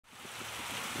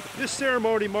This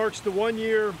ceremony marks the 1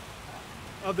 year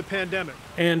of the pandemic.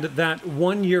 And that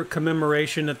 1 year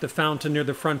commemoration at the fountain near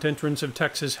the front entrance of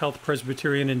Texas Health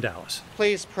Presbyterian in Dallas.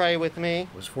 Please pray with me.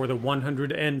 Was for the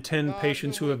 110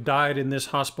 patients who have died in this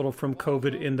hospital from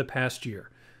COVID in the past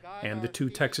year, and the 2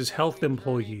 Texas Health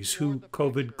employees who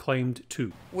COVID claimed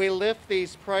too. We lift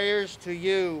these prayers to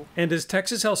you. And as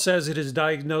Texas Health says, it has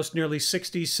diagnosed nearly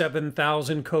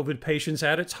 67,000 COVID patients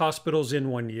at its hospitals in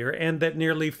 1 year, and that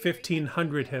nearly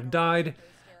 1,500 have died.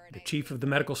 The chief of the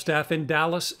medical staff in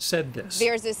Dallas said this.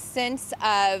 There's a sense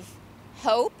of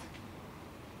hope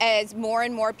as more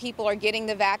and more people are getting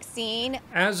the vaccine.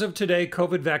 As of today,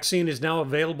 COVID vaccine is now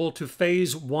available to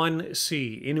Phase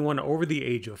 1C, anyone over the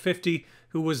age of 50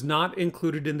 who was not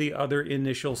included in the other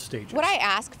initial stages. What I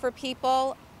ask for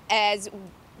people, as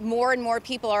more and more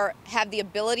people have the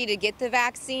ability to get the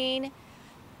vaccine,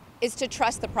 is to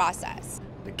trust the process.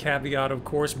 The caveat, of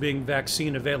course, being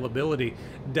vaccine availability.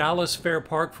 Dallas Fair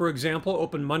Park, for example,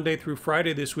 opened Monday through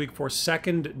Friday this week for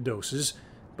second doses,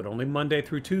 but only Monday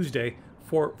through Tuesday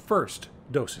for first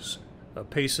doses. A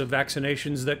pace of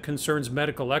vaccinations that concerns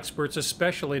medical experts,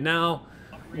 especially now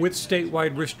with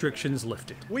statewide restrictions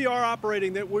lifted. We are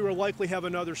operating that we will likely have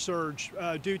another surge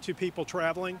due to people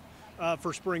traveling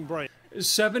for spring break.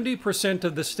 70%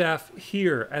 of the staff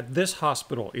here at this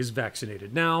hospital is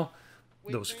vaccinated now.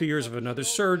 Those fears of another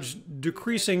surge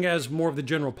decreasing as more of the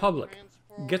general public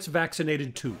gets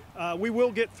vaccinated too. We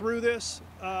will get through this.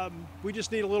 We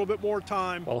just need a little bit more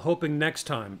time. While hoping next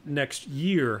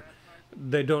year,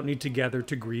 they don't need to gather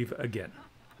to grieve again.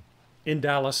 In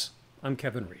Dallas, I'm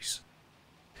Kevin Reese.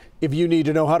 If you need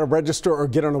to know how to register or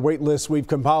get on a wait list, we've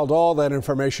compiled all that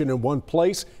information in one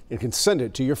place and can send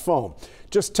it to your phone.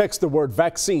 Just text the word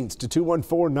vaccines to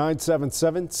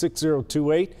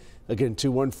 214-977-6028. Again,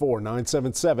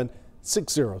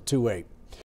 214-977-6028.